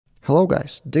Hello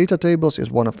guys, data tables is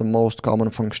one of the most common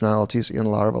functionalities in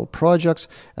Laravel projects,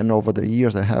 and over the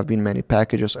years there have been many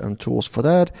packages and tools for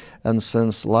that, and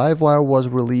since Livewire was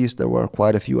released there were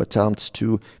quite a few attempts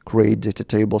to create data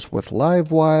tables with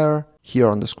Livewire. Here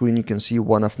on the screen you can see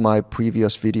one of my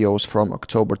previous videos from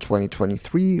October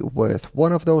 2023 with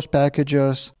one of those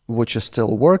packages, which is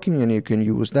still working and you can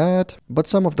use that. But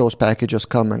some of those packages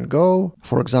come and go.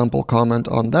 For example, comment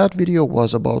on that video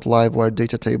was about Livewire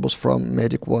data tables from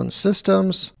Medic One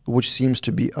systems, which seems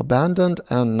to be abandoned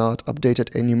and not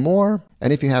updated anymore.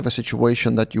 And if you have a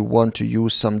situation that you want to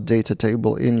use some data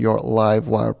table in your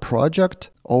Livewire project,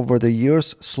 over the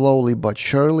years, slowly but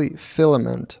surely,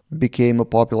 Filament became a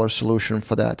popular solution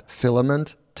for that.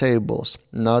 Filament Tables,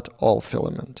 not all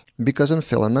Filament. Because in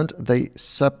Filament, they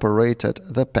separated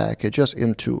the packages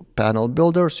into panel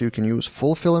builder, so you can use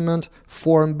full Filament,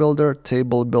 form builder,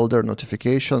 table builder,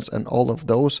 notifications, and all of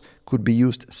those could be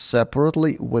used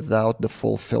separately without the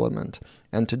full Filament.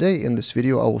 And today in this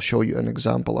video I will show you an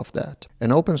example of that.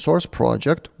 An open source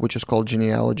project, which is called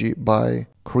Genealogy by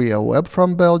CreaWeb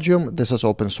from Belgium, this is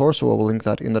open source, so I will link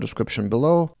that in the description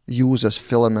below, uses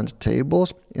Filament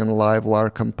Tables in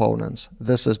Livewire components.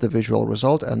 This is the visual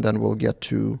result, and then we'll get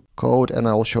to code and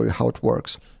I will show you how it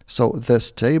works. So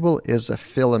this table is a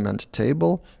filament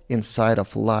table inside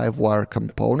of Livewire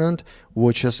component,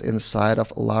 which is inside of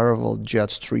Laravel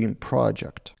Jetstream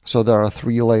project. So there are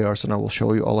 3 layers and I will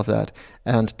show you all of that.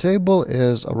 And table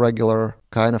is a regular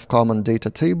kind of common data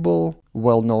table,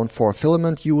 well known for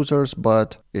Filament users,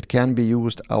 but it can be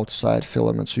used outside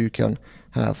Filament. So you can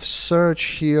have search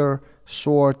here,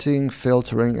 sorting,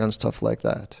 filtering, and stuff like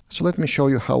that. So let me show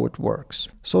you how it works.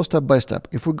 So step by step,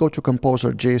 if we go to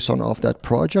composer.json of that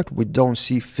project, we don't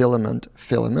see filament,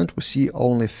 we see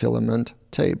only filament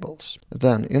tables.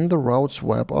 Then in the routes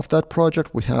web of that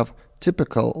project, we have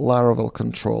typical Laravel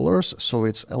controllers. So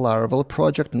it's a Laravel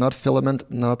project, not Filament,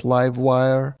 not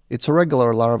Livewire. It's a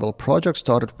regular Laravel project,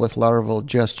 started with Laravel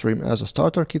Jetstream as a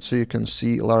starter kit. So you can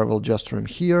see Laravel Jetstream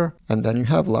here, and then you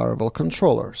have Laravel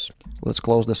controllers. Let's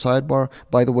close the sidebar.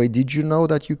 By the way, did you know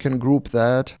that you can group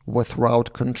that with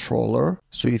route controller?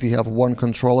 So if you have one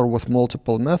controller with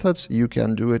multiple methods, you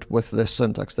can do it with this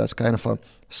syntax. That's kind of a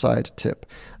side tip.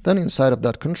 Then inside of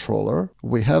that controller,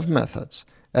 we have methods.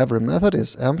 Every method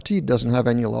is empty, doesn't have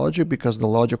any logic because the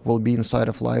logic will be inside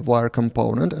of Livewire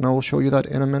component, and I will show you that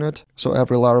in a minute. So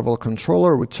every Laravel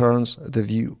controller returns the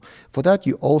view. For that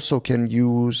you also can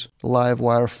use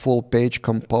Livewire full page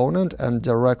component and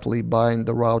directly bind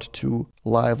the route to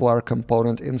Livewire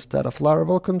component instead of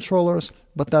Laravel controllers,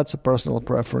 but that's a personal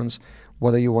preference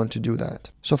whether you want to do that.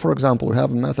 So for example, we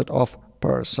have a method of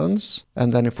persons,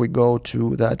 and then if we go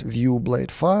to that view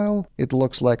blade file, it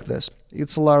looks like this.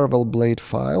 It's a Laravel blade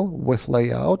file with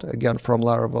layout, again from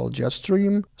Laravel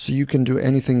Jetstream. So you can do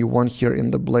anything you want here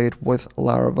in the blade with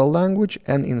Laravel language,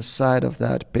 and inside of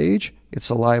that page, it's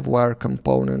a Livewire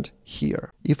component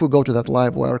here. If we go to that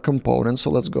Livewire component, so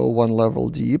let's go one level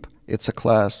deep, it's a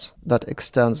class that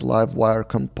extends Livewire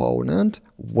component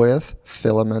with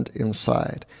filament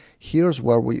inside. Here's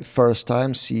where we first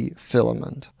time see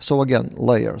filament. So again,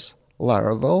 layers,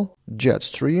 Laravel,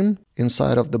 Jetstream,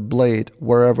 inside of the blade,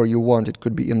 wherever you want, it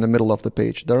could be in the middle of the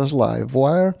page, there's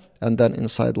Livewire, and then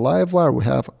inside Livewire we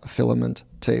have a filament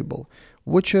table,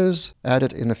 which is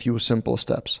added in a few simple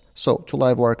steps. So to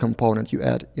Livewire component you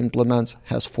add implements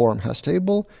has form has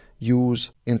table,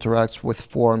 use interacts with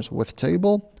forms with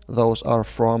table, those are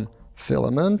from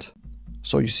filament.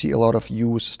 So you see a lot of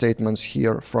use statements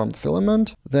here from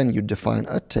Filament. Then you define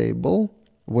a table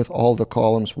with all the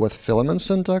columns with Filament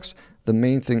syntax. The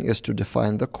main thing is to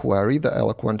define the query, the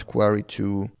eloquent query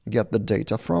to get the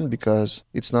data from, because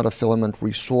it's not a Filament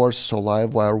resource, so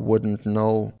Livewire wouldn't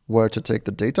know where to take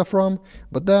the data from.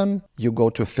 But then you go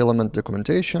to Filament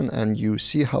documentation and you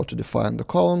see how to define the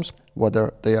columns,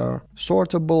 whether they are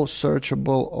sortable,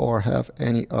 searchable, or have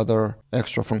any other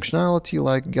extra functionality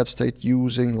like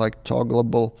getStateUsing, like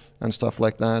toggleable and stuff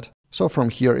like that. So from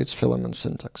here it's Filament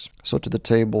syntax. So to the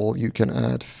table you can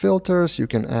add filters, you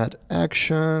can add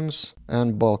actions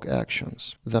and bulk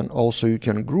actions. Then also you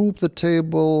can group the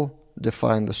table,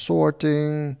 define the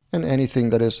sorting, and anything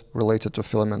that is related to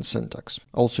Filament syntax.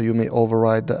 Also you may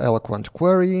override the eloquent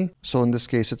query. So in this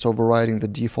case it's overriding the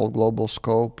default global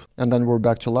scope. And then we're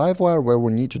back to Livewire where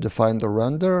we need to define the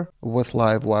render with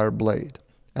Livewire blade.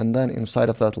 And then inside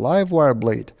of that Livewire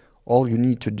blade, all you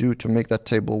need to do to make that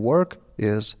table work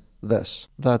is this.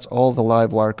 That's all the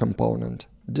Livewire component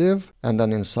div, and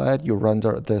then inside you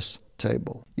render this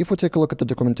table. If we take a look at the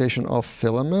documentation of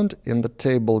Filament in the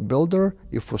table builder,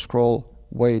 if we scroll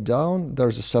way down,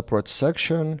 there's a separate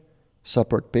section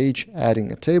separate page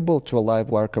adding a table to a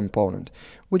Livewire component,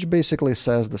 which basically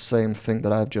says the same thing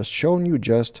that I've just shown you,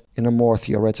 just in a more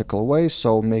theoretical way.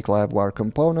 So make Livewire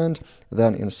component,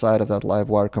 then inside of that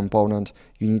Livewire component,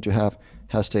 you need to have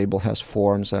has table, has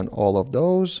forms, and all of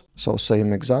those. So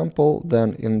same example,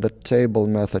 then in the table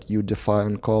method, you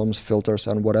define columns, filters,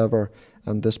 and whatever.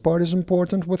 And this part is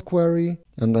important with query.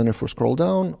 And then if we scroll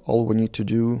down, all we need to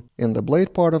do in the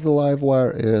blade part of the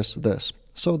Livewire is this.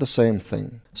 So the same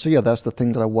thing. So yeah, that's the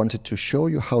thing that I wanted to show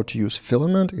you, how to use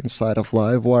Filament inside of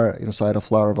Livewire, inside of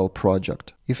Laravel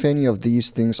project. If any of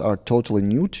these things are totally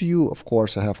new to you, of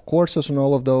course I have courses on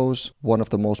all of those. One of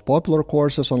the most popular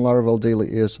courses on Laravel Daily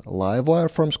is Livewire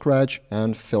from scratch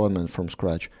and Filament from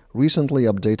scratch, recently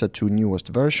updated to newest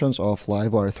versions of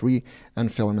Livewire 3 and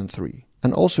Filament 3.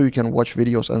 And also you can watch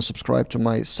videos and subscribe to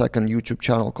my second YouTube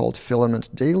channel called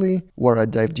Filament Daily, where I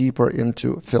dive deeper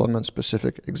into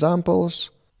Filament-specific examples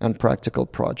and practical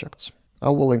projects. I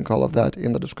will link all of that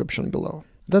in the description below.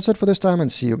 That's it for this time,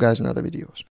 and see you guys in other videos.